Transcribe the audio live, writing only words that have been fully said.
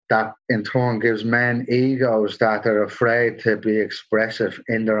that in turn gives men egos that are afraid to be expressive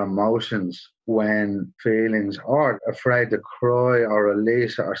in their emotions when feelings, or afraid to cry or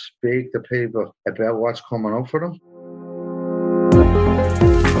release or speak to people about what's coming up for them.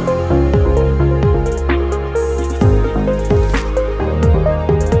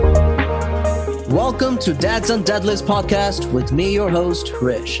 Welcome to Dads and Deadlifts podcast with me, your host,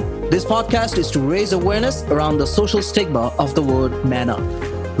 Rish. This podcast is to raise awareness around the social stigma of the word man up.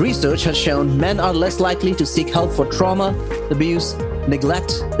 Research has shown men are less likely to seek help for trauma, abuse,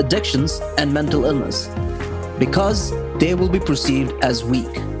 neglect, addictions, and mental illness because they will be perceived as weak.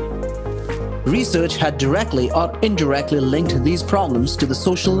 Research had directly or indirectly linked these problems to the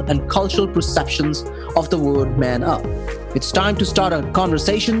social and cultural perceptions of the word man up. It's time to start a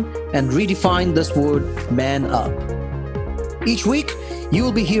conversation and redefine this word man up. Each week, you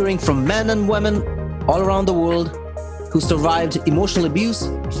will be hearing from men and women all around the world who survived emotional abuse,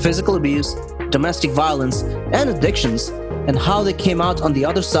 physical abuse, domestic violence, and addictions, and how they came out on the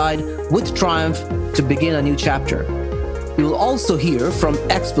other side with triumph to begin a new chapter. You will also hear from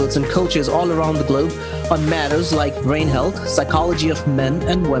experts and coaches all around the globe on matters like brain health, psychology of men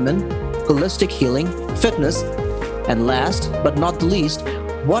and women, holistic healing, fitness, and last but not the least,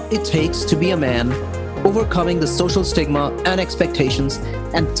 what it takes to be a man, overcoming the social stigma and expectations,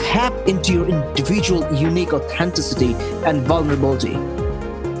 and tap into your individual unique authenticity and vulnerability.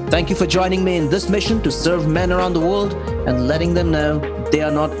 Thank you for joining me in this mission to serve men around the world and letting them know they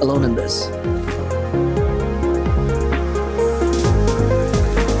are not alone in this.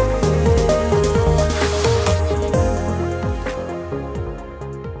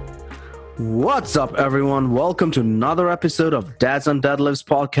 What's up, everyone? Welcome to another episode of Dads and Deadlifts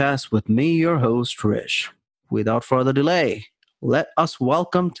podcast with me, your host, Rish. Without further delay, let us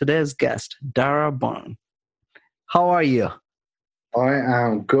welcome today's guest, Dara Bourne. How are you? I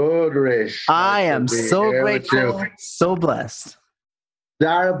am good, Rish. I am so grateful, so blessed.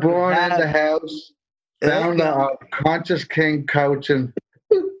 Dara Bourne in the house, founder of Conscious King Coaching.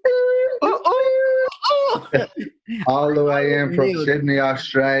 All the way in from Sydney,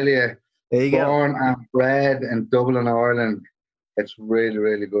 Australia. There you Born and bred in Dublin, Ireland. It's really,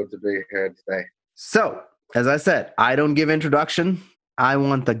 really good to be here today. So, as I said, I don't give introduction. I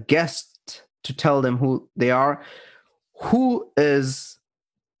want the guest to tell them who they are. Who is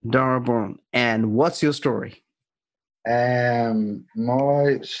Dara Bourne and what's your story?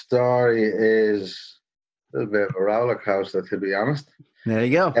 My story is a little bit of a roller coaster, to be honest. There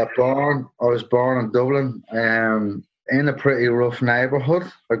you go. I was born in Dublin. In a pretty rough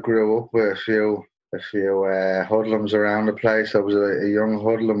neighbourhood. I grew up with a few hoodlums around the place. I was a young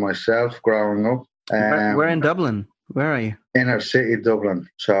hoodlum myself growing up. Where in Dublin? Where are you? Inner city Dublin.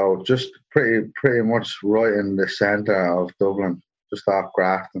 So just pretty much right in the centre of Dublin, just off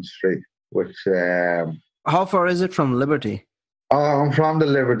Grafton Street. Which how far is it from Liberty? Oh, I'm from the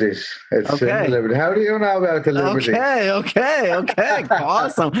Liberties. It's in the Liberty. How do you know about the Liberties? Okay.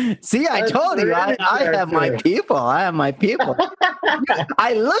 Awesome. See, I told you, I have my people.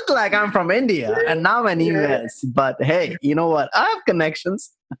 I look like I'm from India, and now I'm in US. But hey, you know what? I have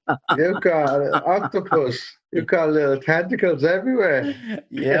connections. You got octopus. You got little tentacles everywhere.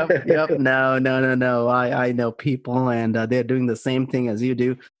 Yep. No. I know people, and they're doing the same thing as you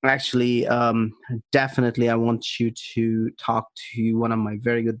do. Actually, definitely, I want you to talk to one of my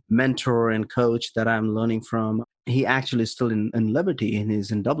very good mentor and coach that I'm learning from. He actually is still in Liberty, and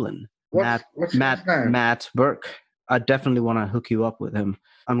he's in Dublin. What's his name? Matt Burke. I definitely want to hook you up with him.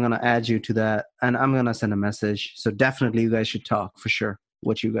 I'm going to add you to that, and I'm going to send a message. So definitely, you guys should talk for sure.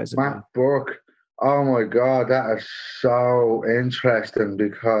 What you guys are doing. Matt Burke. Oh my God, that is so interesting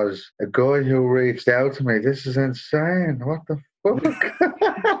because a guy who reached out to me, this is insane. What the fuck?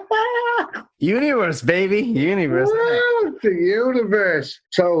 Universe, baby. Universe. Wow, the universe.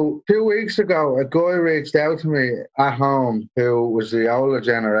 So 2 weeks ago, a guy reached out to me at home who was the older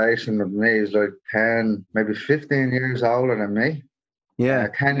generation of me. He's like 10, maybe 15 years older than me. Yeah.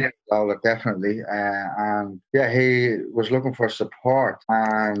 10 years older, definitely. And yeah, he was looking for support.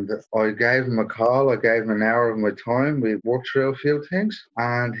 And I gave him a call. I gave him an hour of my time. We worked through a few things.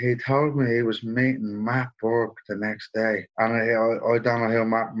 And he told me he was meeting Matt Burke the next day. And I don't know who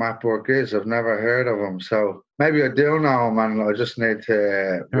Matt Burke is. I've never heard of him. So maybe I do know him and I just need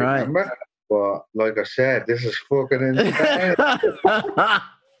to remember. Right. But like I said, this is fucking insane.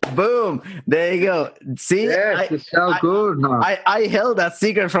 Boom. There you go. See? Yes, it's so good. Man. I held that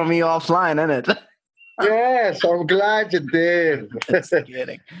secret from you offline, innit? Yes, I'm glad you did. Just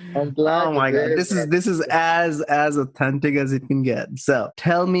kidding. I'm glad. Oh my God. This is as authentic as it can get. So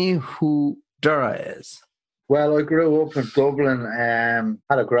tell me who Dara is. Well, I grew up in Dublin,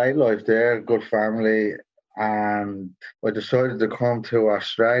 had a great life there, good family, and I decided to come to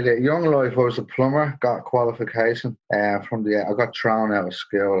Australia. Young life, I was a plumber, got qualification I got thrown out of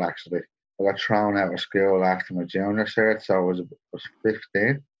school actually. I got thrown out of school after my junior cert, so I was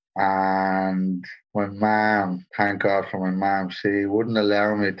 15. And my mum, thank God for my mum, she wouldn't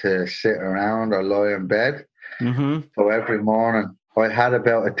allow me to sit around or lie in bed. Mm-hmm. So every morning, I had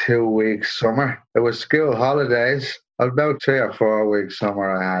about a 2 week summer. It was school holidays. About 3 or 4 weeks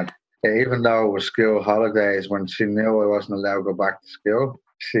summer I had. Even though it was school holidays, when she knew I wasn't allowed to go back to school,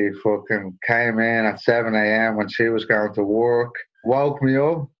 she fucking came in at 7 a.m. when she was going to work, woke me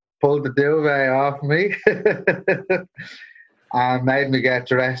up, pulled the duvet off me, and made me get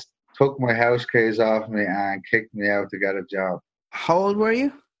dressed, took my house keys off me, and kicked me out to get a job. How old were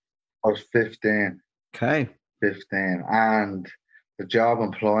you? I was 15. Okay. 15. And the job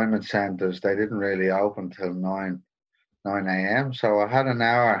employment centres, they didn't really open till 9 a.m. So I had an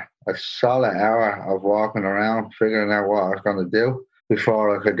hour, a solid hour of walking around, figuring out what I was going to do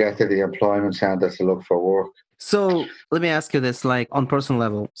before I could get to the employment centre to look for work. So let me ask you this, like on personal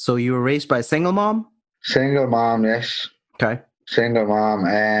level. So you were raised by a single mom? Single mom, yes. Okay. Single mom.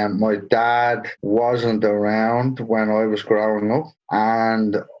 My dad wasn't around when I was growing up,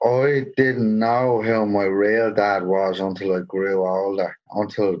 and I didn't know who my real dad was until I grew older,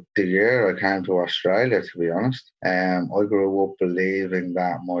 until the year I came to Australia, to be honest. I grew up believing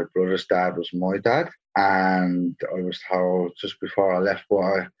that my brother's dad was my dad, and I was told just before I left,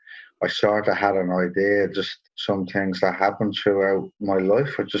 I sort of had an idea, just some things that happened throughout my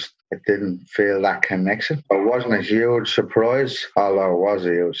life. I didn't feel that connection. It wasn't a huge surprise, although it was a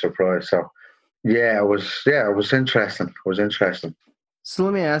huge surprise. So, it was interesting. It was interesting. So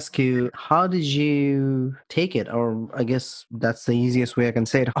let me ask you, how did you take it? Or I guess that's the easiest way I can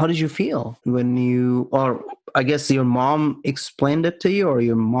say it. How did you feel or I guess your mom explained it to you, or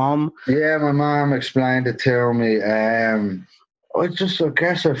your mom? Yeah, my mom explained it to me. I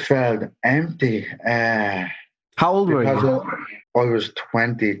guess I felt empty. How old were you? I was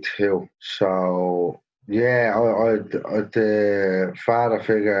 22. So, the father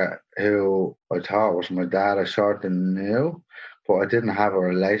figure who I thought was my dad, I sort of knew, but I didn't have a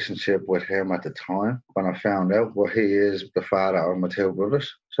relationship with him at the time when I found out. But he is the father of my two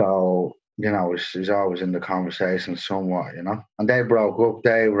brothers. So, he's always in the conversation somewhat, And they broke up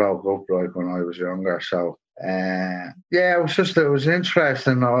like when I was younger. So, it was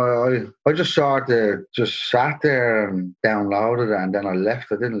interesting. I just sat there and downloaded it, and then I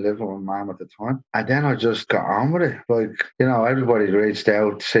left. I didn't live with my mum at the time, and then I just got on with it. Like, everybody reached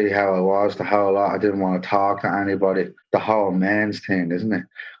out to see how I was the whole lot. I didn't want to talk to anybody. The whole men's thing, isn't it?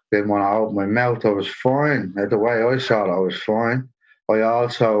 Didn't want to open my mouth. I was fine. The way I saw it, I was fine. I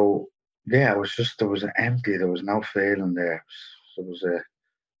also, it was empty. There was no feeling there. It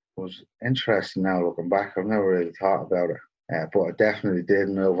was interesting now looking back. I've never really thought about it, but I definitely did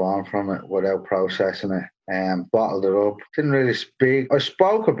move on from it without processing it and bottled it up. Didn't really speak. I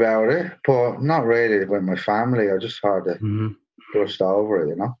spoke about it, but not really with my family. I just sort of brushed over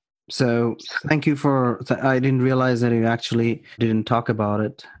it, So thank you I didn't realize that you actually didn't talk about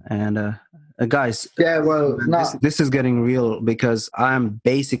it. And guys, this is getting real, because I'm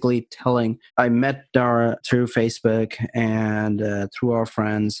basically I met Dara through Facebook and through our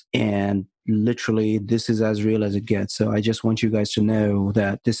friends, and literally this is as real as it gets. So I just want you guys to know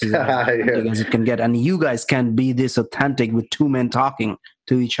that this is as authentic as it can get, and you guys can be this authentic with two men talking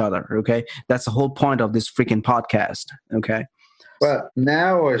to each other. Okay, that's the whole point of this freaking podcast. Okay. Well,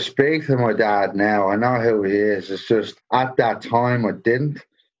 now I speak to my dad now. I know who he is. It's just at that time I didn't.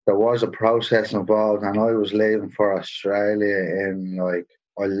 There was a process involved, and I was leaving for Australia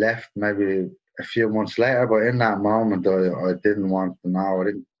I left maybe a few months later, but in that moment I didn't want to know.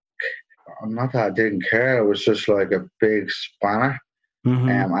 Not that I didn't care, it was just like a big spanner. Mm-hmm.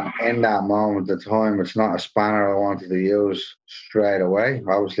 And in that moment at the time, it's not a spanner I wanted to use straight away.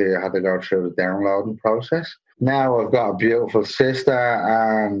 Obviously, I had to go through the downloading process. Now I've got a beautiful sister,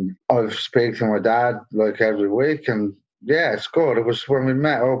 and I speak to my dad like every week, and it's good. It was when we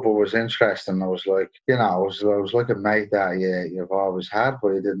met up, it was interesting. I was like, it was like a mate that you've always had, but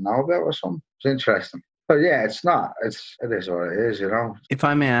you didn't know about or something. It's interesting. But it is what it is, If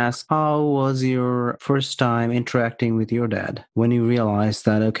I may ask, how was your first time interacting with your dad when you realized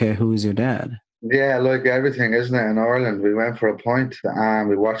that, okay, who is your dad? Yeah, like everything, isn't it? In Ireland, we went for a pint and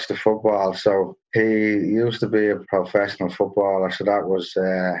we watched the football. So he used to be a professional footballer. So that was,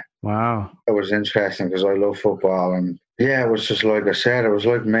 wow. It was interesting because I love football, and Yeah, it was just like I said, it was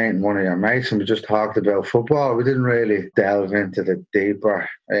like meeting one of your mates and we just talked about football. We didn't really delve into the deeper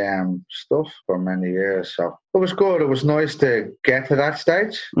stuff for many years. So it was good. It was nice to get to that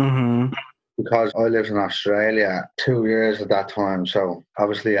stage Mm-hmm. because I lived in Australia 2 years at that time. So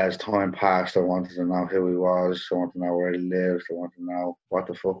obviously as time passed, I wanted to know who he was. I wanted to know where he lived. I wanted to know what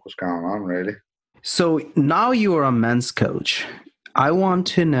the fuck was going on, really. So now you are a men's coach. I want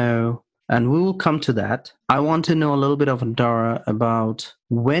to know, and we will come to that. I want to know a little bit of Dara about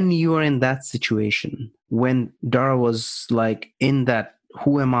when you are in that situation, when Dara was like in that,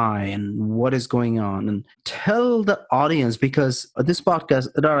 who am I and what is going on? And tell the audience, because this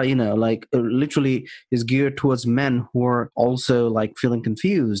podcast, Dara, like literally is geared towards men who are also like feeling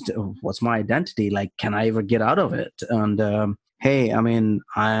confused. Oh, what's my identity? Like, can I ever get out of it? And hey, I mean,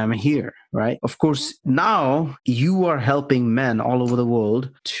 I am here, right? Of course, now you are helping men all over the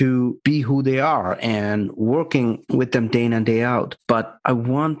world to be who they are and working with them day in and day out. But I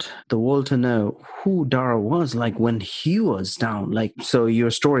want the world to know who Dara was like when he was down. Like, so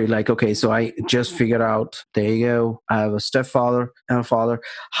your story, like, okay, so I just figured out, there you go, I have a stepfather and a father.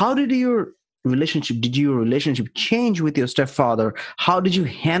 How did your relationship change with your stepfather? How did you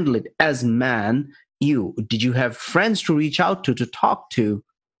handle it as man? Did you have friends to reach out to talk to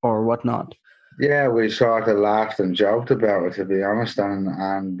or whatnot? Yeah, we sort of laughed and joked about it, to be honest,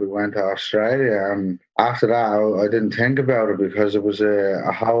 and we went to Australia. And after that, I didn't think about it because it was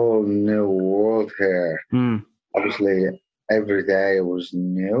a whole new world here. Obviously, every day was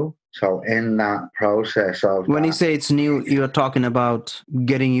new. So in that process of when you say it's new, you're talking about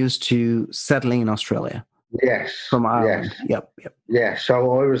getting used to settling in Australia. Yes. From Ireland. Yes. Yep. Yeah.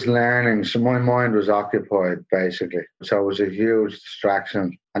 So I was learning. So my mind was occupied, basically. So it was a huge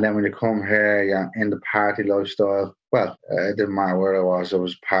distraction. And then when you come here, you're in the party lifestyle. Well, it didn't matter where I was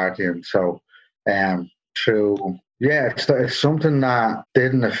partying. So it's something that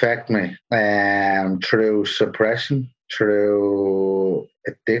didn't affect me through suppression, through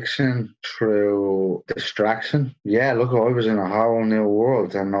addiction, through distraction. Yeah, look, I was in a whole new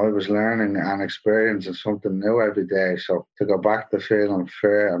world and I was learning and experiencing something new every day. So to go back to feeling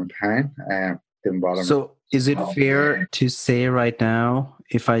fear and pain didn't bother me. So is it fair to say right now,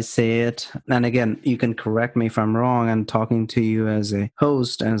 if I say it, and again, you can correct me if I'm wrong, I'm talking to you as a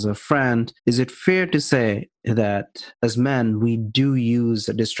host, as a friend, is it fair to say that as men, we do use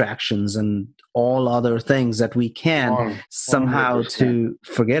distractions and all other things that we can 100%. Somehow to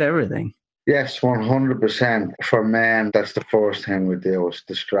forget everything? Yes, 100%. For men, that's the first thing we do is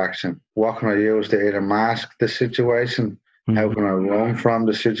distraction. What can I use to either mask the situation? Mm-hmm. How can I run from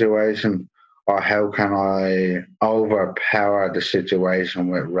the situation? Or how can I overpower the situation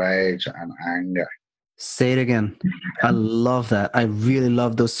with rage and anger? Say it again. I love that. I really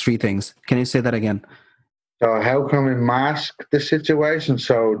love those three things. Can you say that again? So how can we mask the situation?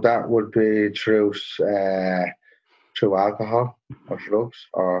 So that would be through alcohol or drugs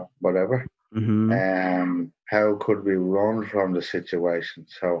or whatever. Mm-hmm. How could we run from the situation?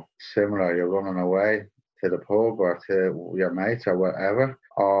 So similar, you're running away to the pub or to your mates or whatever,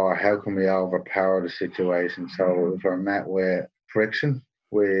 or how can we overpower the situation? So if we're met with friction,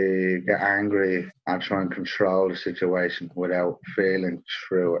 we get angry and try and control the situation without feeling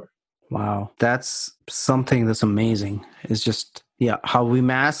through it. Wow, that's something that's amazing. It's just, how we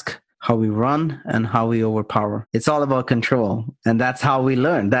mask, how we run, and how we overpower. It's all about control. And that's how we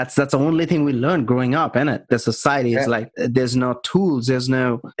learn. That's the only thing we learn growing up, isn't it? The society is like, there's no tools, there's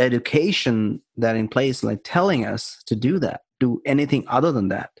no education that in place, like telling us to do that, do anything other than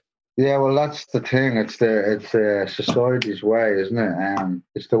that. Yeah, well, that's the thing. It's society's way, isn't it?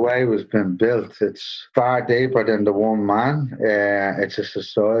 It's the way it was been built. It's far deeper than the one man. It's a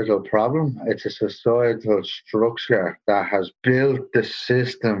societal problem. It's a societal structure that has built the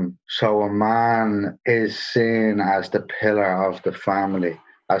system so a man is seen as the pillar of the family,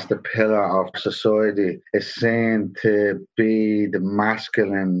 as the pillar of society, is seen to be the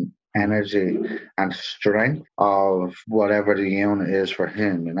masculine energy and strength of whatever the unit is for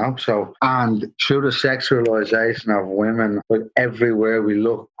him, So, and through the sexualization of women, like everywhere we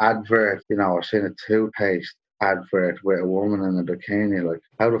look, advert, I've seen a toothpaste advert with a woman in a bikini. Like,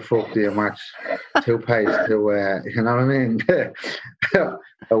 how the fuck do you match toothpaste to, you know what I mean?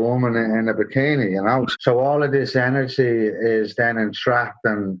 A woman in a bikini, So all of this energy is then entrapped,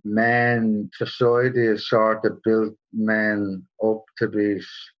 and society is sort of built men up to be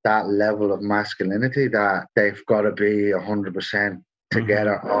that level of masculinity that they've got to be 100%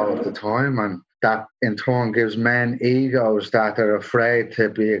 together all of the time, and that in turn gives men egos that are afraid to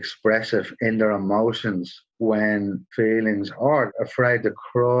be expressive in their emotions when feelings or afraid to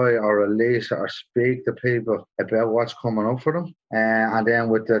cry or release or speak to people about what's coming up for them. And then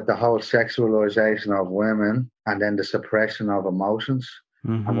with the whole sexualization of women and then the suppression of emotions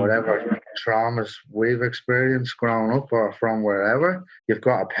and whatever traumas we've experienced growing up or from wherever, you've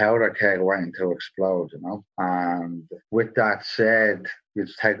got a powder keg waiting to explode, you know. And with that said, you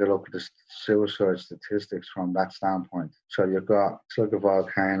just take a look at the suicide statistics from that standpoint. So you've got, it's like a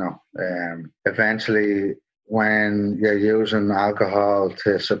volcano. Eventually, when you're using alcohol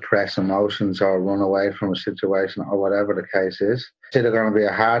to suppress emotions or run away from a situation or whatever the case is, it's either going to be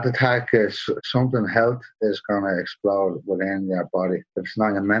a heart attack, it's something health is going to explode within your body. If it's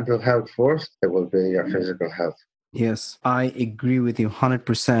not your mental health first, it will be your physical health. Yes, I agree with you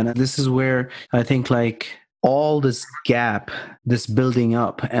 100%. And this is where I think like all this gap, this building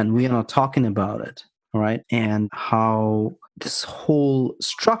up, and we are not talking about it, right? And how this whole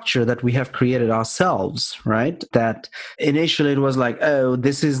structure that we have created ourselves, right? That initially it was like, oh,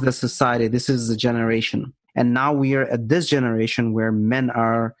 this is the society, this is the generation. And now we are at this generation where men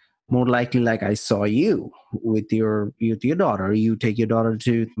are more likely, like I saw you with your daughter. You take your daughter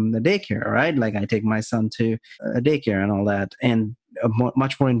to the daycare, right? Like I take my son to a daycare and all that. And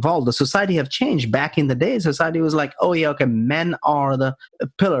much more involved. The society have changed. Back in the day, society was like, oh yeah, okay, men are the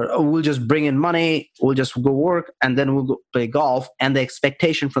pillar. Oh, we'll just bring in money, we'll just go work, and then we'll go play golf. And the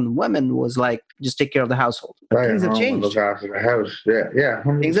expectation from the women was like, just take care of the household. But things have changed. Look after the house. Yeah.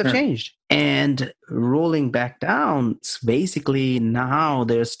 100%. Things have changed. And rolling back down, it's basically now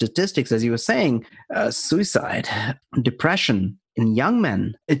there's statistics, as you were saying, suicide, depression, in young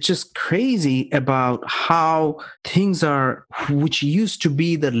men. It's just crazy about how things are, which used to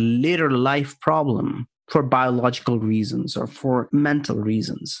be the later life problem for biological reasons or for mental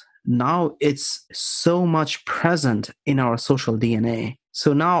reasons. Now it's so much present in our social DNA.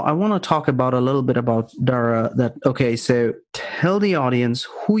 So now I want to talk about a little bit about Dara, that, okay, so tell the audience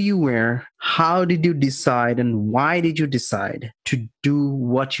who you were, how did you decide, and why did you decide to do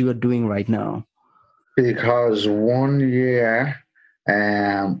what you are doing right now? Because 1 year,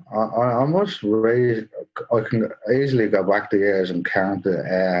 I must raise, I can easily go back the years and count it.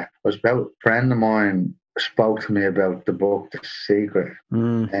 It was about a friend of mine spoke to me about the book The Secret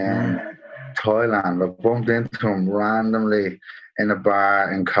in Thailand. I bumped into him randomly in a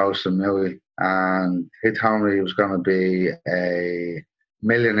bar in Koh Samui, and he told me he was going to be a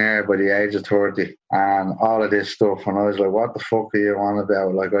millionaire by the age of 30 and all of this stuff, and I was like, what the fuck are you on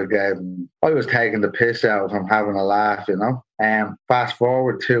about? Like, I was taking the piss out of him, having a laugh, you know. Fast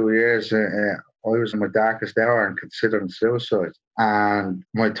forward 2 years, I was in my darkest hour and considering suicide, and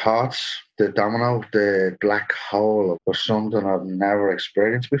my thoughts, the domino, the black hole, was something I've never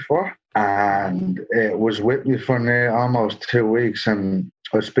experienced before, and it was with me for near almost 2 weeks. And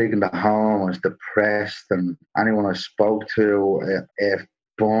I was speaking to home, I was depressed, and anyone I spoke to, it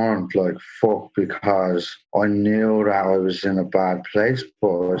burned like fuck, because I knew that I was in a bad place, but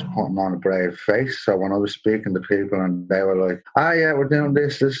I was putting on a brave face. So when I was speaking to people and they were like, yeah, we're doing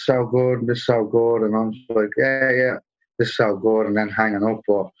this is so good, this is so good, and I'm like, yeah, this is so good, and then hanging up.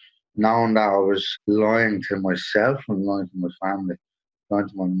 But knowing that I was lying to myself and lying to my family, lying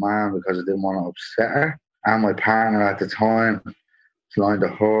to my mom, because I didn't want to upset her, and my partner at the time, lying to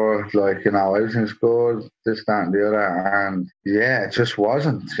her, like, you know, everything's good, this, that, and the other. And yeah, it just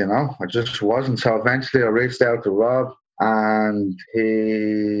wasn't, you know, it just wasn't. So eventually I reached out to Rob, and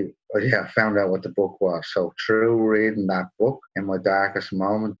he found out what the book was. So through reading that book in my darkest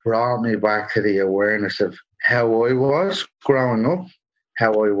moment, brought me back to the awareness of how I was growing up,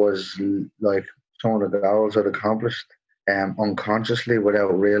 how I was, like, some of the goals I'd accomplished unconsciously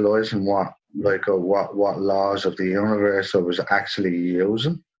without realising what laws of the universe I was actually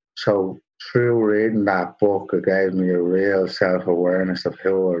using. So through reading that book, it gave me a real self-awareness of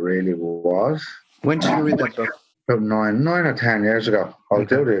who I really was. When did you read that book? About 9 or 10 years ago. I'll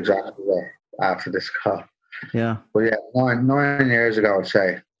do the exact date after this call. Yeah. But yeah, 9 years ago, I'd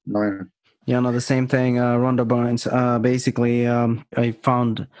say. 9. Yeah, no, the same thing. Rhonda Burns. Basically, I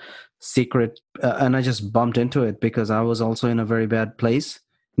found Secret, and I just bumped into it because I was also in a very bad place.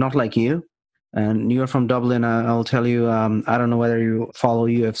 Not like you. And you're from Dublin. I'll tell you, I don't know whether you follow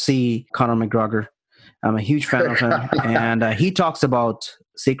UFC, Conor McGregor. I'm a huge fan of him. And he talks about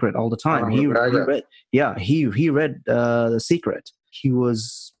Secret all the time. He read The Secret. He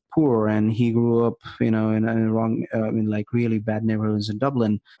was poor and he grew up, in really bad neighborhoods in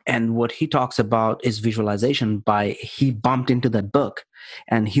Dublin. And what he talks about is visualization. He bumped into that book,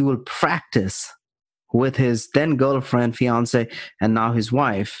 and he will practice with his then girlfriend, fiance, and now his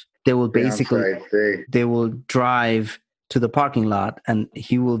wife. They will basically, they will drive to the parking lot, and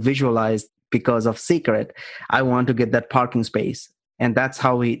he will visualize because of secret, I want to get that parking space. And that's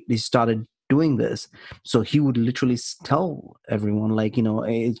how he started doing this. So he would literally tell everyone, like,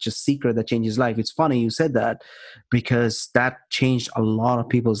 it's just secret that changes life. It's funny you said that, because that changed a lot of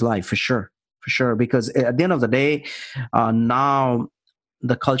people's life, for sure. Because at the end of the day, now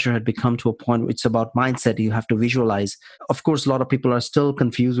the culture had become to a point where it's about mindset. You have to visualize. Of course, a lot of people are still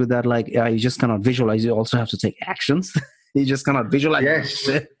confused with that. Like, you just cannot visualize. You also have to take actions. You just cannot visualize. Yes.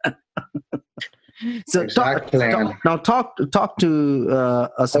 So exactly. talk to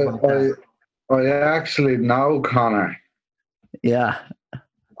us about that. I actually know Connor. Yeah.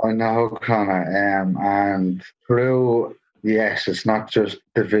 I know Connor. And through, yes, it's not just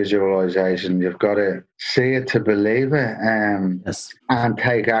the visualization. You've got to see it to believe it, yes. And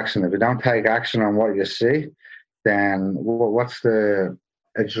take action. If you don't take action on what you see, then what's a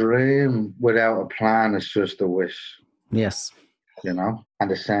dream without a plan is just a wish. Yes.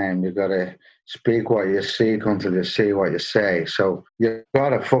 And the same, you've got to speak what you seek until you see what you say. So you've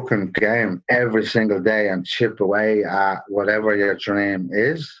got a fucking game every single day and chip away at whatever your dream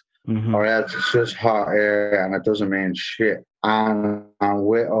is, or else it's just hot air and it doesn't mean shit. And I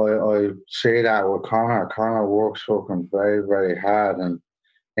see that with Connor. Connor works fucking very, very hard, and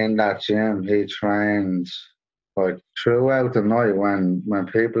in that gym he trains like throughout the night. When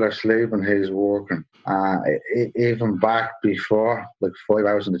people are sleeping, he's working. Even back before, like 5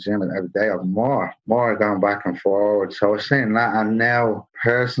 hours in the gym every day or more going back and forward. So I was saying that, and now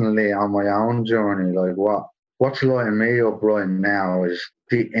personally on my own journey, like what's lighting me up right now is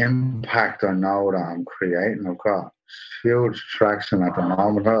the impact I know that I'm creating. I've got huge traction at the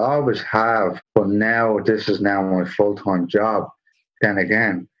moment. I always have, but now this is now my full-time job. Then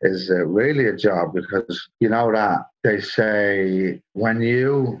again, is really a job, because you know that they say when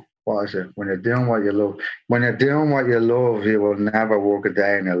you're doing what you love, you will never work a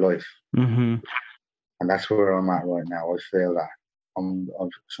day in your life. And that's where I'm at right now. I feel that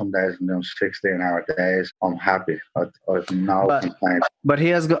some days I'm doing 16-hour days. I'm happy. I've no complaints. But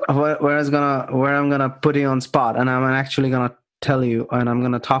where I'm gonna put you on spot, and I'm actually gonna tell you, and I'm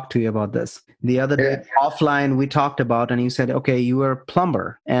going to talk to you about this. The other day offline we talked about, and you said, okay, you were a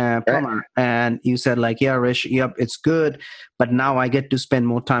plumber, and you said like, yeah, Rish, yep, it's good, but now I get to spend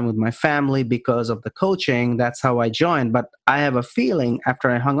more time with my family because of the coaching. That's how I joined. But I have a feeling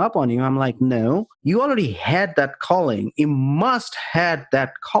after I hung up on you, I'm like, no, you already had that calling. You must had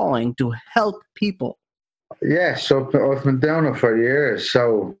that calling to help people. Yeah, so I've been doing it for years.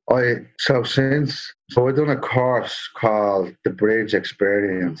 So I've done a course called the Bridge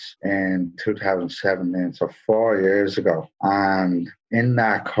Experience in 2017, so 4 years ago. And in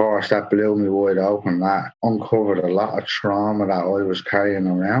that course, that blew me wide open. That uncovered a lot of trauma that I was carrying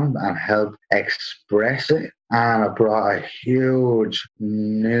around and helped express it. And it brought a huge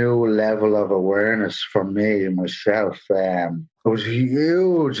new level of awareness for me, myself. It was a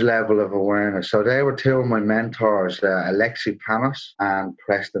huge level of awareness. So they were two of my mentors, Alexi Panos and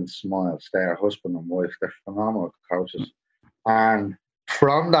Preston Smiles. They're husband and wife. They're phenomenal coaches. And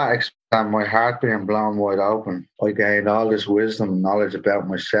from that my heart being blown wide open, I gained all this wisdom and knowledge about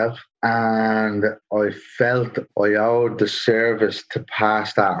myself. And I felt I owed the service to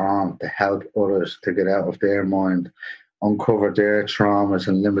pass that on, to help others to get out of their mind, uncover their traumas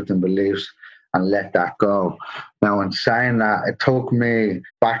and limiting beliefs, and let that go. Now, in saying that, it took me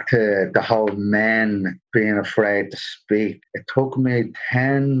back to the whole men being afraid to speak. It took me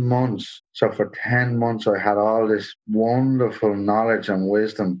 10 months. So for 10 months, I had all this wonderful knowledge and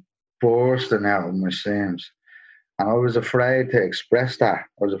wisdom bursting out of my seams. And I was afraid to express that.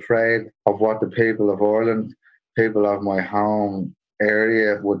 I was afraid of what the people of Ireland, people of my home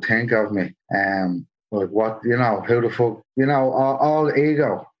area would think of me. Like what, who the fuck,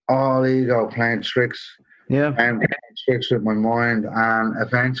 all ego, playing tricks. Yeah. And playing tricks with my mind. And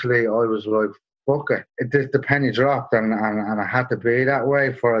eventually I was like, fuck it. The penny dropped, and I had to be that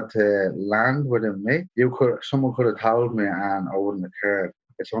way for it to land within me. Someone could have told me and I wouldn't have cared.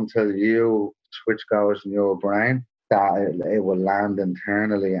 It's until you switch goes in your brain that it will land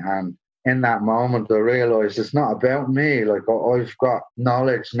internally. And in that moment, I realised it's not about me. Like, I've got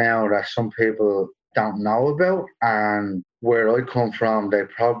knowledge now that some people don't know about, and where I come from, they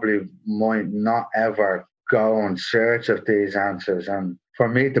probably might not ever go in search of these answers. And for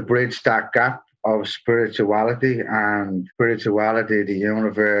me to bridge that gap of spirituality, the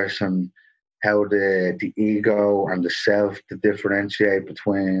universe, and how the ego and the self to differentiate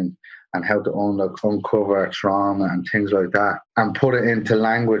between, and how to uncover trauma and things like that, and put it into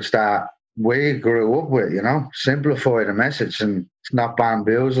language that we grew up with, simplify the message and not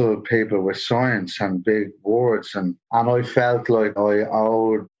bamboozle people with science and big words. And I felt like I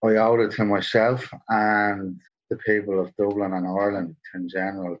owed it to myself and the people of Dublin and Ireland in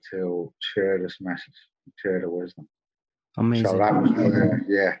general to share this message, share the wisdom. Amazing. So that was,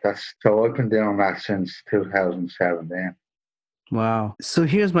 so I've been doing that since 2017. Wow. So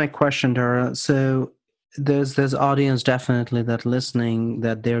here's my question, Dara. So there's audience definitely that listening,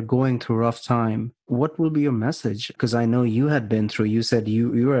 that they're going through rough time. What will be your message? Because I know you had been through, you said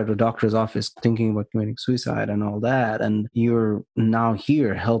you were at a doctor's office thinking about committing suicide and all that, and you're now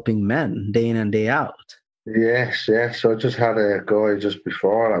here helping men day in and day out. Yes. So I just had a guy just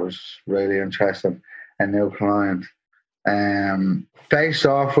before. I was really interested, a new client. Face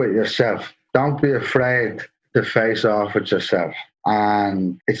off with yourself. Don't be afraid to face off with yourself.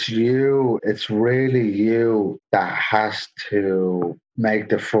 And it's really you that has to make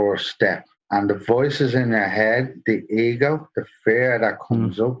the first step. And the voices in your head, the ego, the fear that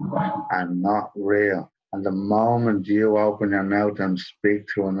comes up are not real. And the moment you open your mouth and speak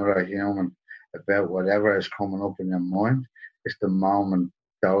to another human about whatever is coming up in your mind, it's the moment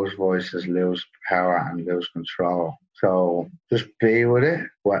those voices lose power and lose control. So just be with it.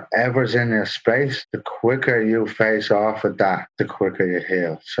 Whatever's in your space, the quicker you face off with that, the quicker you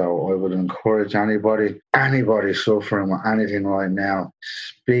heal. So I would encourage anybody suffering with anything right now,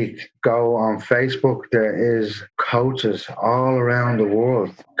 speak. Go on Facebook. There is coaches all around the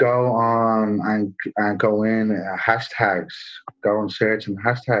world. Go on and go in hashtags. Go and search in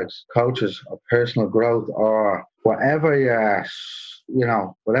hashtags, coaches or personal growth or whatever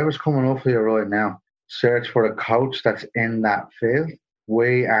whatever's coming up for you right now. Search for a coach that's in that field.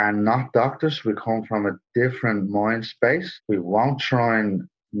 We are not doctors. We come from a different mind space. We won't try and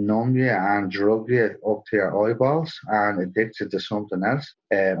numb you and drug you up to your eyeballs and addict you to something else,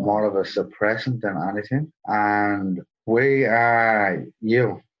 more of a suppressant than anything. And we are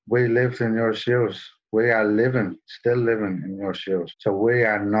you. We lived in your shoes. We are still living in your shoes. So we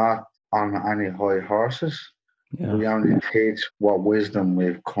are not on any high horses. Yeah. We only teach what wisdom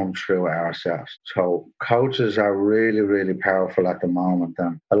we've come through ourselves. So coaches are really, really powerful at the moment.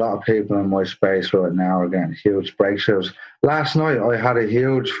 And a lot of people in my space right now are getting huge breakthroughs. Last night, I had a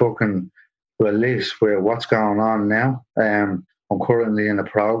huge fucking release with what's going on now. I'm currently in a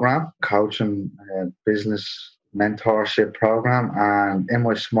program, coaching business mentorship program, and in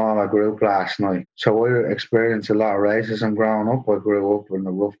my smaller group last night. So I experienced a lot of racism growing up. I grew up in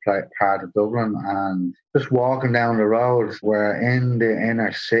the rough part of Dublin, and just walking down the road, we're in the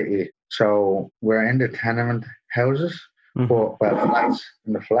inner city. So we're in the tenement houses, flats,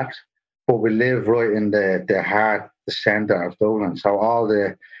 but we live right in the heart, the centre of Dublin. So all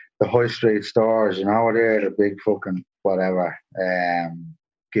the high street stores, they're the big fucking whatever,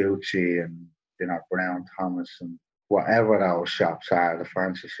 Gucci and Brown Thomas and whatever those shops are, the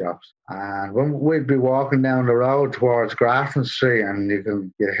fancy shops. And when we'd be walking down the road towards Grafton Street, and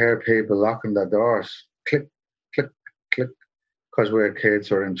you'd hear people locking their doors, click, click, click, because we're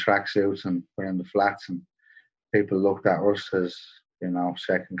kids, we're in tracksuits and we're in the flats, and people looked at us as,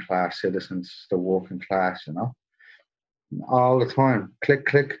 second-class citizens, the working class, all the time. Click,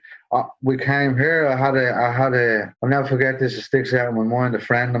 click. We came here. I'll never forget this. It sticks out in my mind. A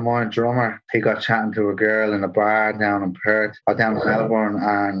friend of mine, drummer, he got chatting to a girl in a bar down in Perth, or down in Melbourne,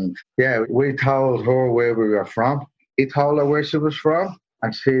 and we told her where we were from. He told her where she was from,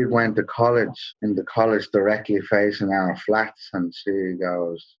 and she went to college, in the college directly facing our flats, and she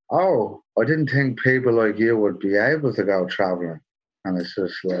goes, "Oh, I didn't think people like you would be able to go traveling." And it's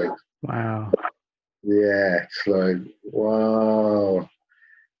just like, wow. Yeah, it's like, whoa.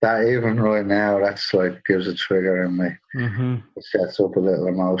 That even right now, that's like gives a trigger in me. Mm-hmm. It sets up a little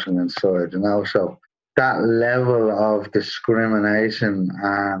emotion inside, So that level of discrimination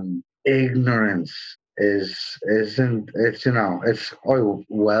and ignorance isn't. I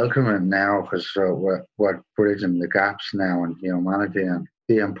welcome it now because we're bridging the gaps now in humanity, and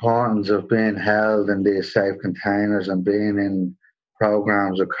the importance of being held in these safe containers and being in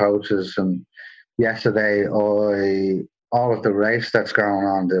programs of coaches. And yesterday, all of the race that's going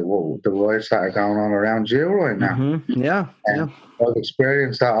on, the riots that are going on around you right now. Mm-hmm. Yeah. I've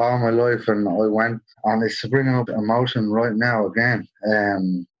experienced that all my life, and I went on. It's bringing up emotion right now again.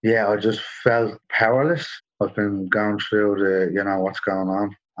 I just felt powerless. I've been going through what's going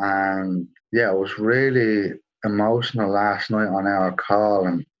on, and it was really emotional last night on our call,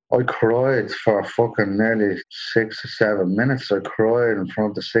 and I cried for fucking nearly 6 or 7 minutes. I cried in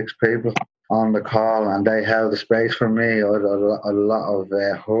front of 6 people on the call, and they held the space for me. I had a lot of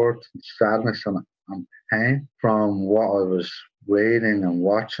hurt, and sadness, and pain from what I was reading and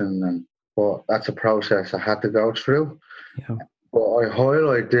watching. but that's a process I had to go through. Yeah. But I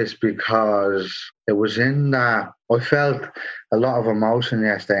highlight this because it was in that I felt a lot of emotion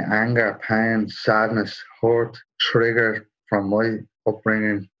yesterday: anger, pain, sadness, hurt, trigger from my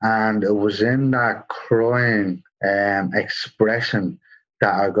upbringing. And it was in that crying expression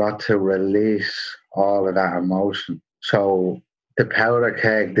that I got to release all of that emotion. So the powder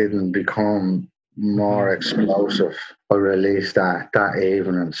keg didn't become more explosive. I released that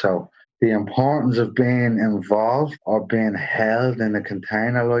evening. So the importance of being involved or being held in a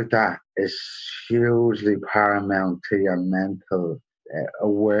container like that is hugely paramount to your mental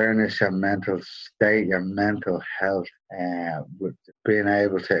awareness, your mental state, your mental health. With being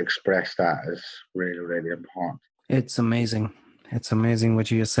able to express that is really, really important. It's amazing. It's amazing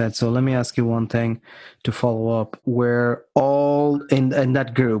what you just said. So let me ask you one thing to follow up. Were all in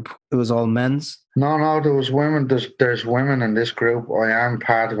that group, it was all men's? No, there was women. There's women in this group. I am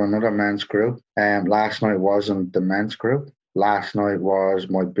part of another men's group. Last night wasn't the men's group. Last night was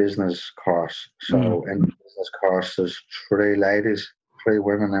my business course. So in the business course, there's 3 ladies, 3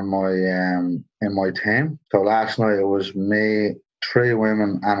 women in my team. So last night it was me, 3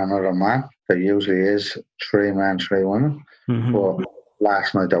 women, and another man. There usually is 3 men, 3 women. But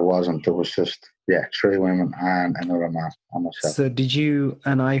last night there wasn't. There was just 3 women and another man and myself. So did you?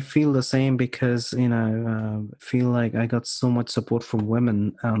 And I feel the same because feel like I got so much support from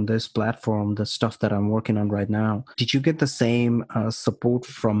women on this platform, the stuff that I'm working on right now. Did you get the same support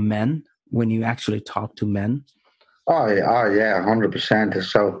from men when you actually talk to men? Oh yeah, 100%.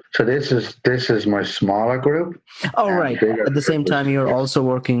 So this is my smaller group. Oh right. At the same time, you're also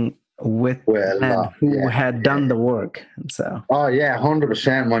working with men who had done the work. So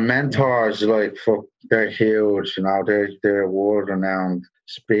 100%. My mentors, they're huge. They're world-renowned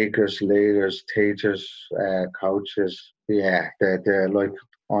speakers, leaders, teachers, coaches. Yeah, they're like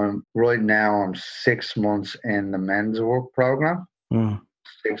I'm 6 months in the men's work program.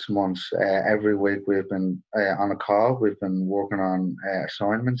 6 months. Every week we've been on a call. We've been working on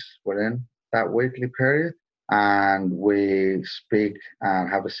assignments within that weekly period. And we speak and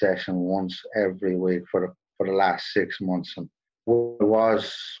have a session once every week for the last 6 months. And it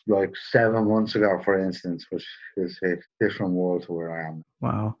was like 7 months ago, for instance, which is a different world to where I am.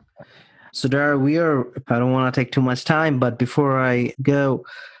 Wow. So Dara, I don't want to take too much time, but before I go,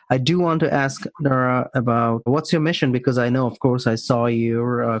 I do want to ask Dara about what's your mission, because I know, of course, I saw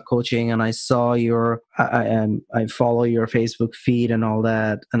your coaching and I saw I follow your Facebook feed and all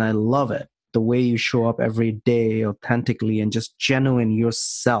that, and I love it. The way you show up every day authentically and just genuine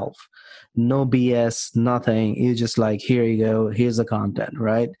yourself. No BS, nothing. You just like, here you go, here's the content,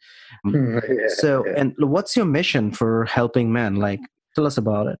 right? And what's your mission for helping men? Like, tell us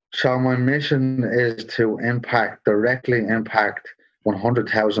about it. So my mission is to directly impact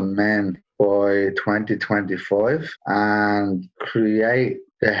 100,000 men by 2025 and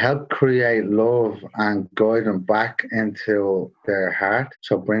help create love and guide them back into their heart.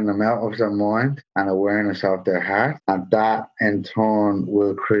 So bring them out of their mind and awareness of their heart. And that in turn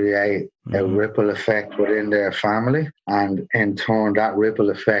will create a ripple effect within their family. And in turn, that ripple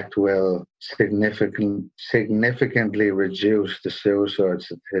effect will significantly reduce the suicide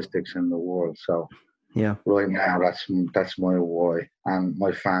statistics in the world. So right now, that's my why, and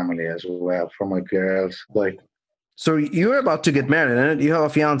my family as well, for my girls. So you're about to get married, and you have a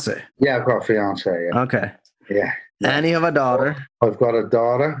fiance? Yeah, I've got a fiance. Yeah. Okay. Yeah. And you have a daughter? I've got a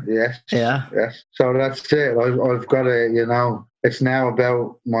daughter. Yes. Yeah. Yes. So that's it. I've got it's now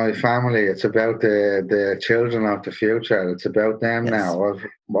about my family. It's about the children of the future. It's about them now. I've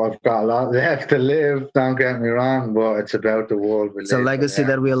got a lot left to live, don't get me wrong, but it's about the world we live in. It's a legacy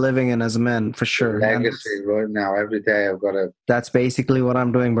that we are living in as men, for sure. Legacy right now. Every day I've got to... That's basically what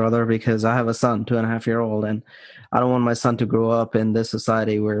I'm doing, brother, because I have a son, 2.5-year-old, and I don't want my son to grow up in this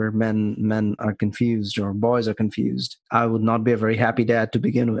society where men are confused or boys are confused. I would not be a very happy dad to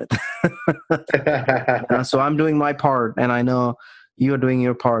begin with. So I'm doing my part, and I know you are doing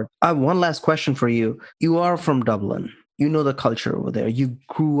your part. I have one last question for you. You are from Dublin. You know the culture over there. You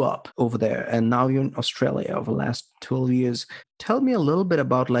grew up over there, and now you're in Australia over the last 12 years. Tell me a little bit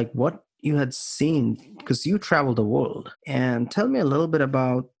about what you had seen, because you traveled the world. And tell me a little bit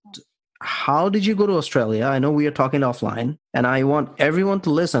about how did you go to Australia? I know we are talking offline, and I want everyone to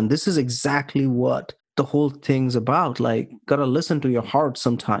listen. This is exactly what the whole thing's about. Gotta listen to your heart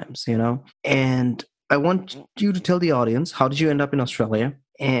sometimes, And I want you to tell the audience, how did you end up in Australia?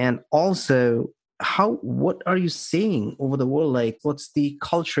 And also, what are you seeing over the world? What's the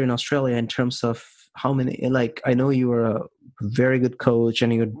culture in Australia in terms of how many, I know you were a very good coach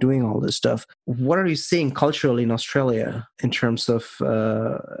and you're doing all this stuff. What are you seeing culturally in Australia in terms of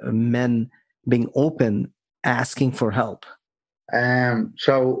men being open, asking for help?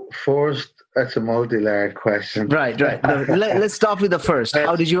 So first, that's a multi-layered question. Right. No, let's start with the first.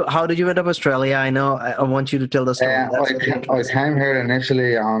 How did you end up Australia? I know. I want you to tell the story. I came here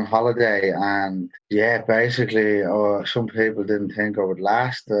initially on holiday, and basically, some people didn't think I would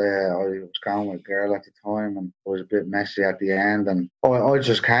last. I was going with a girl at the time, and it was a bit messy at the end. And I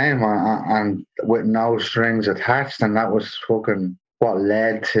just came and with no strings attached, and that was fucking what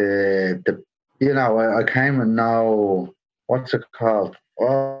led to the. I came with no. What's it called?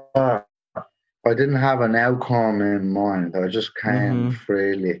 I didn't have an outcome in mind. I just came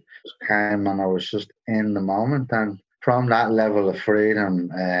freely. Just came and I was just in the moment. And from that level of freedom,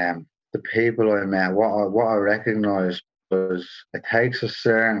 the people I met, what I recognised was it takes a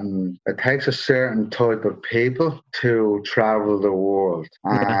certain type of people to travel the world,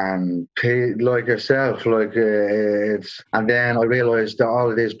 and like yourself, and then I realised that all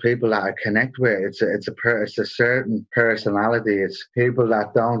of these people that I connect with, it's a certain personality. It's people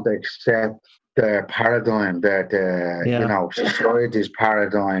that don't accept their paradigm, society's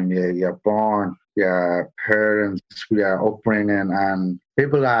paradigm. You're born, your parents, your upbringing, and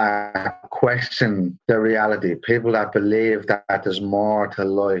people that question the reality, people that believe that there's more to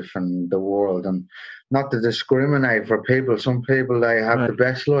life and the world, and not to discriminate for people. Some people, they have the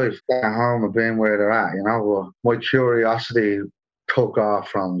best life at home of being where they're at. My curiosity took off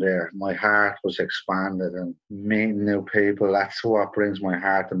from there. My heart was expanded, and meeting new people, that's what brings my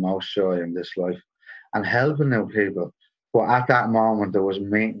heart the most joy in this life, and helping new people. But at that moment, there was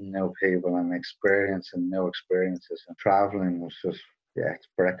meeting new people and experiencing new experiences, and traveling was just, it's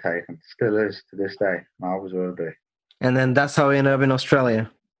breathtaking. Still is to this day. Always will be. And then that's how you ended up in Australia.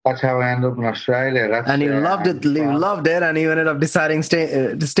 That's how I ended up in Australia. And you loved it. You loved it, and you ended up deciding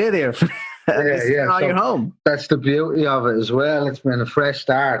to stay there. Now you're home. That's the beauty of it as well. It's been a fresh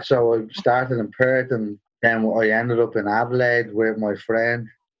start. So I started in Perth, and then I ended up in Adelaide with my friend.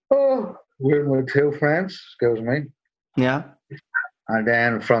 With my two friends. Excuse me. Yeah. And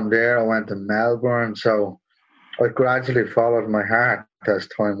then from there, I went to Melbourne. So I gradually followed my heart as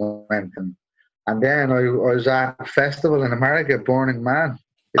time went, and then I was at a festival in America, Burning Man.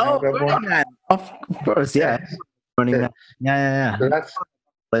 Burning Man, of course, yeah. Burning Man, yeah. So that's.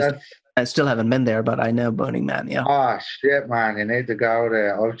 I still haven't been there, but I know Burning Man. Yeah. Oh shit, man! You need to go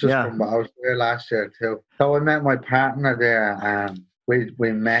there. I was there last year too. So I met my partner there, and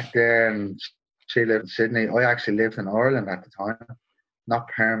we met there, and she lived in Sydney. I actually lived in Ireland at the time, not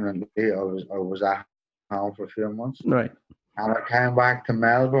permanently. I was at home for a few months. Right. And I came back to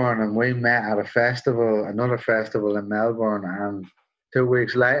Melbourne, and we met at another festival in Melbourne. And 2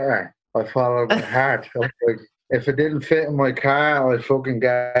 weeks later, I followed my heart. If it didn't fit in my car, I fucking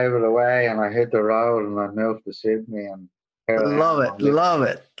gave it away, and I hit the road, and I moved to Sydney. And love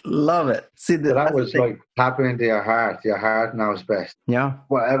it. See, that was like tapping into your heart. Your heart knows best. Yeah.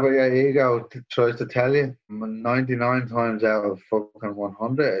 Whatever your ego tries to tell you, 99 times out of fucking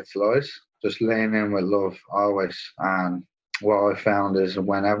 100, it's lies. Just lean in with love always. And what I found is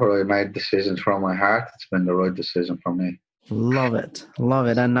whenever I made decisions from my heart, it's been the right decision for me. Love it.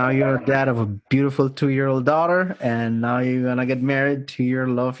 And now you're a dad of a beautiful 2-year-old daughter, and now you're gonna get married to your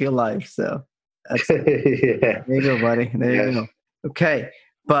love of your life. So that's there you go, buddy. There you go. Okay,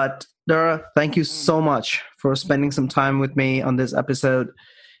 but Dara, thank you so much for spending some time with me on this episode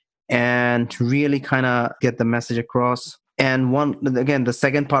and to really kind of get the message across. And the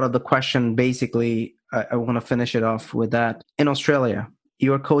second part of the question, basically, I want to finish it off with that. In Australia,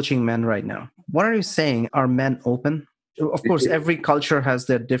 you are coaching men right now. What are you saying? Are men open? Of course, every culture has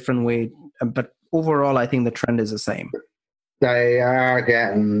their different way, but overall, I think the trend is the same. They are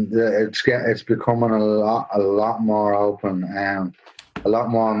it's becoming a lot more open. A lot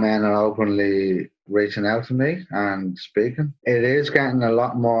more men are openly reaching out to me and speaking. It is getting a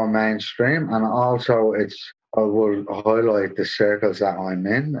lot more mainstream, and also I will highlight the circles that I'm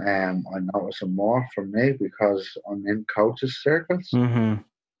in. I notice it more for me because I'm in coaches circles. Mm-hmm.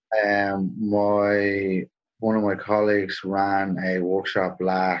 One of my colleagues ran a workshop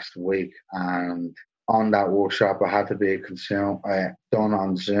last week, and on that workshop, I had to be done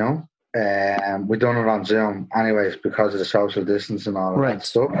on Zoom. We done it on Zoom anyways because of the social distance and all of that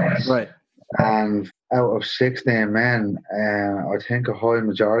stuff. Right. And out of 16 men, I think a high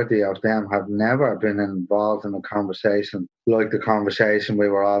majority of them have never been involved in a conversation like the conversation we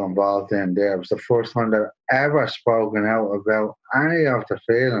were all involved in there. It was the first time they've ever spoken out about any of their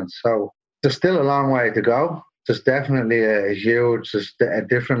feelings. So there's still a long way to go. there's definitely a huge, a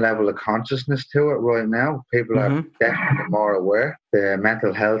different level of consciousness to it right now. People are definitely more aware. The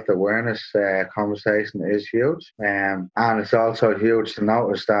mental health awareness conversation is huge. And it's also huge to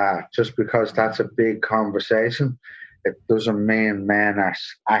notice that just because that's a big conversation, it doesn't mean men are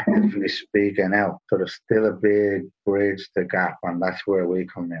actively speaking out. So there's still a big bridge to gap, and that's where we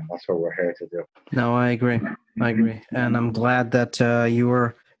come in. That's what we're here to do. No, I agree. And I'm glad that you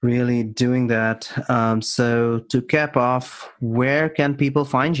were really doing that. So to cap off, where can people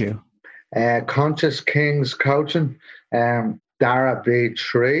find you? Conscious Kings Coaching, Dara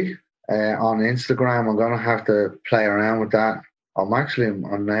B3 on Instagram. I'm going to have to play around with that. I'm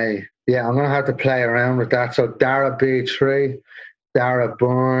going to have to play around with that. So Dara B3, Dara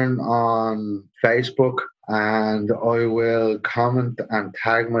Byrne on Facebook, and I will comment and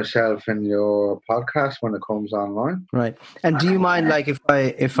tag myself in your podcast when it comes online. Right. And do you mind, like,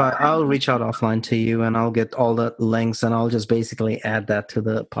 if I'll reach out offline to you and I'll get all the links and I'll just basically add that to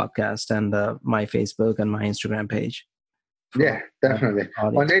the podcast and my Facebook and my Instagram page? Yeah, definitely. I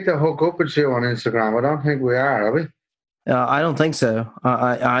need to hook up with you on Instagram. I don't think we are we? I don't think so.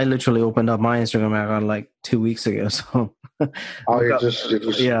 I literally opened up my Instagram account like 2 weeks ago. So look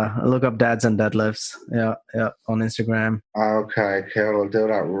up Dads and Deadlifts. Yeah, on Instagram. Okay, I'll do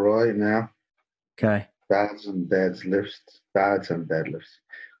that right now. Okay. Dads and Deadlifts.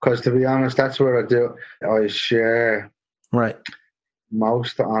 Because to be honest, that's where I share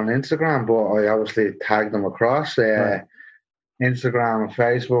most on Instagram, but I obviously tag them across. Instagram and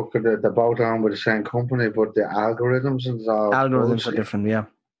Facebook, they're both owned by the same company, but the algorithms and all. Algorithms are different, yeah.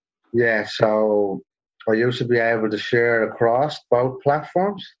 Yeah, so I used to be able to share across both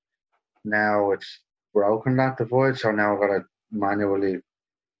platforms. Now it's broken, that divide, so now I've got to manually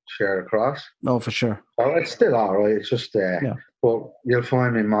share across. Oh, for sure. So it's still all right. It's just but you'll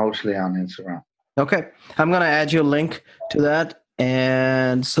find me mostly on Instagram. Okay. I'm going to add you a link to that.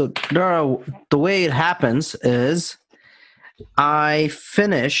 And so, Dara, the way it happens is I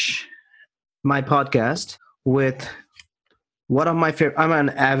finish my podcast with one of my favorite. I'm an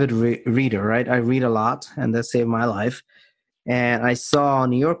avid reader, right? I read a lot, and that saved my life. And I saw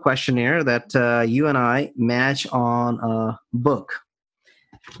on your questionnaire that you and I match on a book,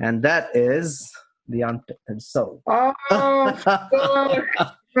 and that is The Untethered Soul. Oh, fuck.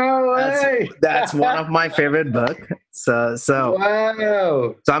 No way. That's one of my favorite books. So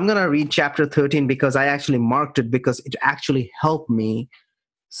wow. So I'm gonna read chapter 13 because I actually marked it because it actually helped me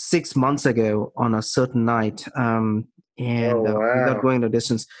 6 months ago on a certain night, without going the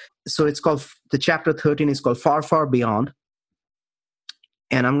distance. So it's called, the chapter 13 is called Far, Far Beyond,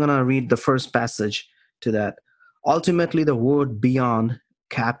 and I'm gonna read the first passage to that. Ultimately, the word beyond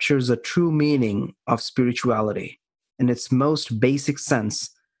captures a true meaning of spirituality in its most basic sense.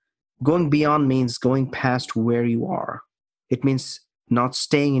 Going beyond means going past where you are. It means not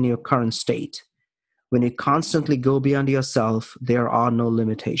staying in your current state. When you constantly go beyond yourself, there are no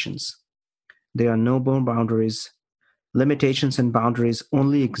limitations. There are no boundaries. Limitations and boundaries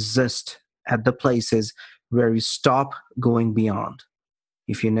only exist at the places where you stop going beyond.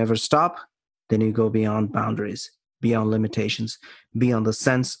 If you never stop, then you go beyond boundaries, beyond limitations, beyond the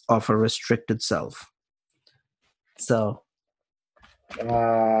sense of a restricted self. So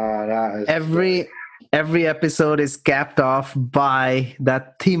every episode is capped off by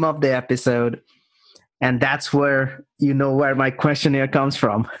that theme of the episode, and that's where where my questionnaire comes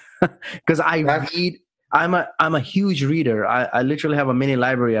from. Because I'm a huge reader. I literally have a mini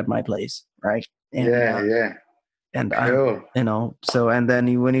library at my place, right? And, and cool. And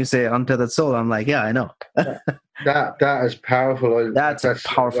then when you say Untethered Soul, I'm like, yeah, I know. that is powerful. That's a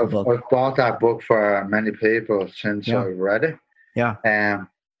powerful book. I've bought that book for many people since I read it. Yeah.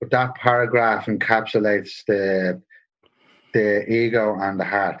 But that paragraph encapsulates the ego and the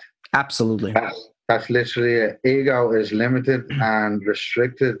heart. Absolutely. That's literally it. Ego is limited and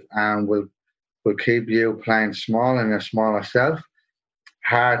restricted and will keep you playing small in your smaller self.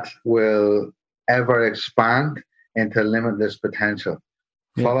 Heart will ever expand into limitless potential.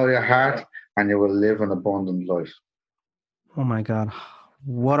 Yeah. Follow your heart and you will live an abundant life. Oh my God.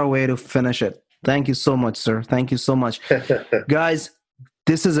 What a way to finish it. Thank you so much, sir. Thank you so much. Guys,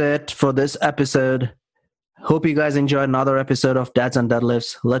 this is it for this episode. Hope you guys enjoyed another episode of Dads and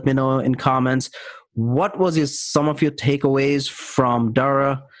Deadlifts. Let me know in comments what was some of your takeaways from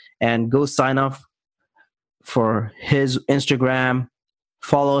Dara, and go sign up for his Instagram,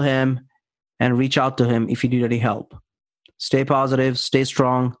 follow him, and reach out to him if you need any help. Stay positive, stay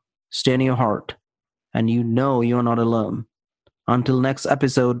strong, stay in your heart, and you're not alone. Until next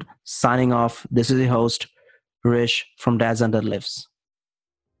episode, signing off, this is the host, Rish from Dads and Deadlifts.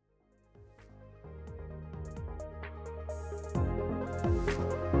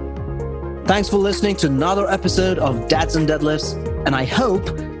 Thanks for listening to another episode of Dads and Deadlifts, and I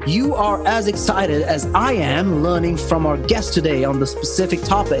hope you are as excited as I am learning from our guest today on the specific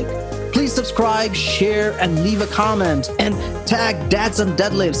topic. Please subscribe, share, and leave a comment, and tag Dads and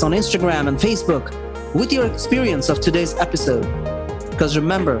Deadlifts on Instagram and Facebook with your experience of today's episode. Because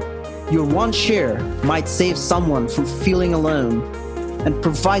remember, your one share might save someone from feeling alone and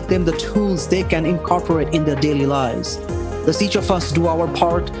provide them the tools they can incorporate in their daily lives. Let's each of us do our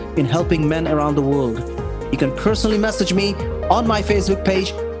part in helping men around the world. You can personally message me on my Facebook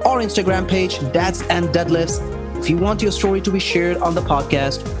page or Instagram page, Dads and Deadlifts, if you want your story to be shared on the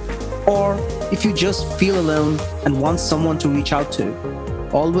podcast, or if you just feel alone and want someone to reach out to.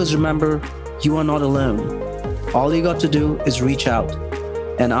 Always remember, you are not alone. All you got to do is reach out,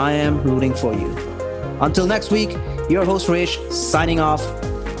 and I am rooting for you. Until next week, your host Rish signing off.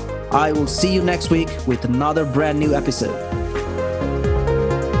 I will see you next week with another brand new episode.